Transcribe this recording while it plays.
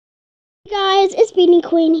guys, Beanie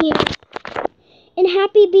Queen here. And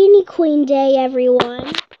happy Beanie Queen Day,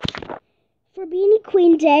 everyone. For Beanie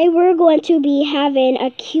Queen Day, we're going to be having a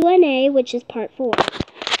Q&A, which is part 4.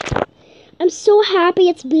 I'm so happy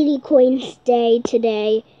it's Beanie Queen's Day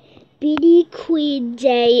today. Beanie Queen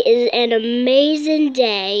Day is an amazing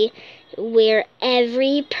day where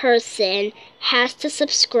every person has to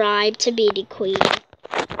subscribe to Beanie Queen.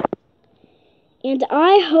 And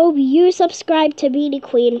I hope you subscribe to Beanie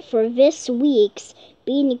Queen for this week's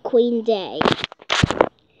Beanie Queen Day.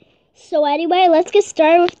 So anyway, let's get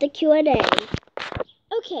started with the Q&A.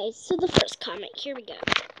 Okay, so the first comment, here we go.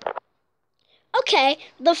 Okay,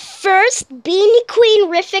 the first Beanie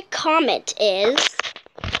Queen-rific comment is,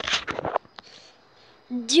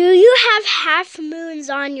 do you have half moons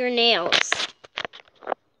on your nails?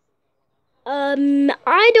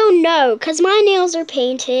 I don't know, because my nails are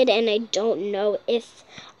painted, and I don't know if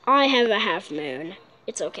I have a half moon.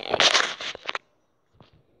 It's okay.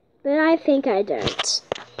 But I think I don't.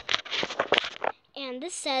 And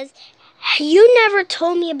this says, you never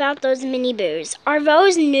told me about those mini boos. Are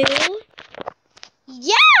those new?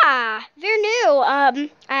 Yeah, they're new. I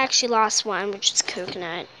actually lost one, which is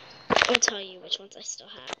coconut. I'll tell you which ones I still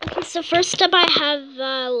have. Okay, so first up I have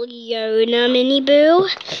Leona Mini Boo.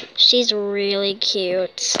 She's really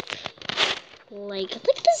cute. Like,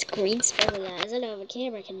 look at this green sparkly eyes. I know the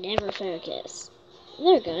camera can never focus.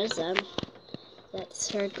 There it goes. That's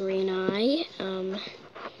her green eye. And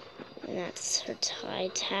that's her tie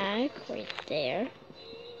tag right there.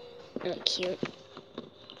 Really cute.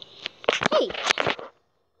 Hey!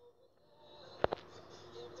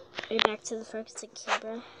 Right back to the focusing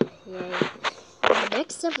camera. Yay.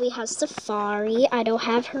 Next up we have Safari. I don't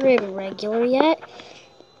have her in regular yet,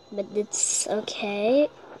 but it's okay.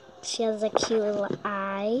 She has a cute little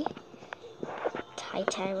eye. Tie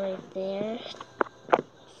tie right there.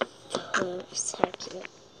 Oh, so cute.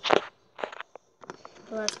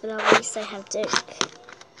 Last but not least, I have Duke.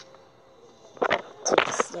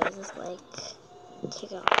 Duke's nose is like,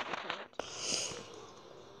 take off.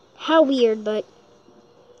 How weird, but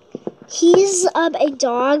he's a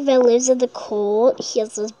dog that lives in the cold. He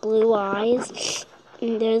has those blue eyes.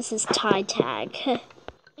 And there's his tie tag.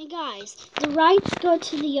 And guys, the rights go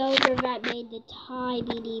to the owner that made the tie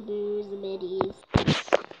Beanie Boos minis.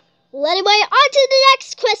 Well, anyway, on to the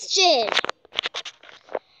next question.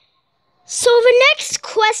 So the next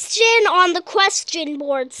question on the question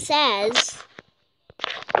board says,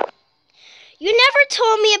 you never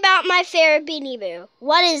told me about my favorite Beanie Boo.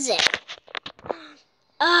 What is it?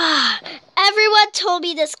 Everyone told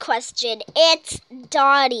me this question. It's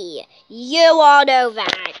Dottie. You all know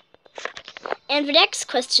that. And the next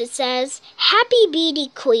question says, happy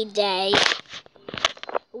Beanie Queen Day.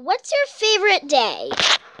 What's your favorite day?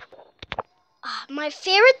 My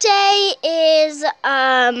favorite day is,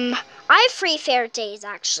 I have 3 favorite days,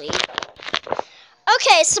 actually.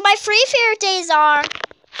 Okay, so my 3 favorite days are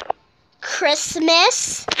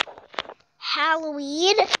Christmas,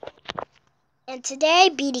 Halloween, and today,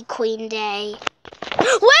 Beanie Queen Day.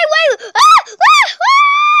 Wait!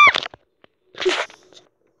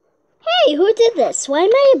 Hey, who did this? Why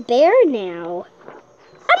am I a bear now?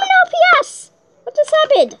 I'm an LPS! What just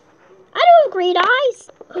happened? I don't have green eyes.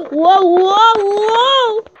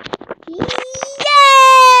 Whoa!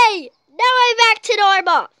 Yay! Now I'm back to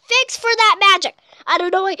normal. Thanks for that magic. I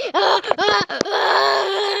don't know why.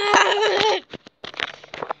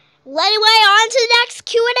 Well, anyway, on to the next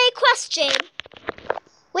Q&A question.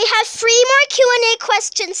 We have 3 more Q&A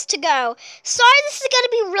questions to go. Sorry this is going to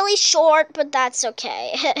be really short, but that's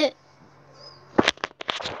okay.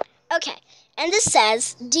 Okay, and this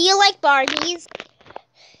says, do you like Barbies?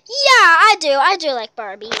 Yeah, I do. I do like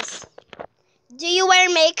Barbies. Do you wear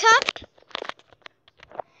makeup?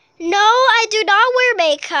 No, I do not wear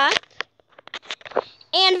makeup.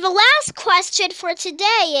 And the last question for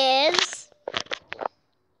today is,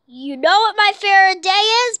 you know what my favorite day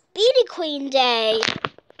is? Beanie Queen Day.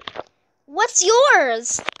 What's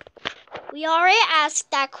yours? We already asked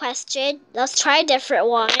that question. Let's try a different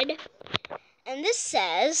one. And this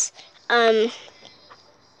says,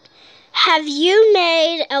 have you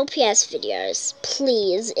made LPS videos?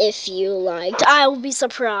 Please, if you liked. I will be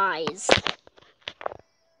surprised.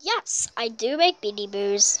 Yes, I do make Beanie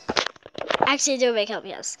Boos. Actually, I do make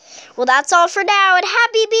LPS. Well, that's all for now, and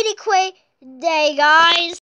happy Beanie Queen Day, guys.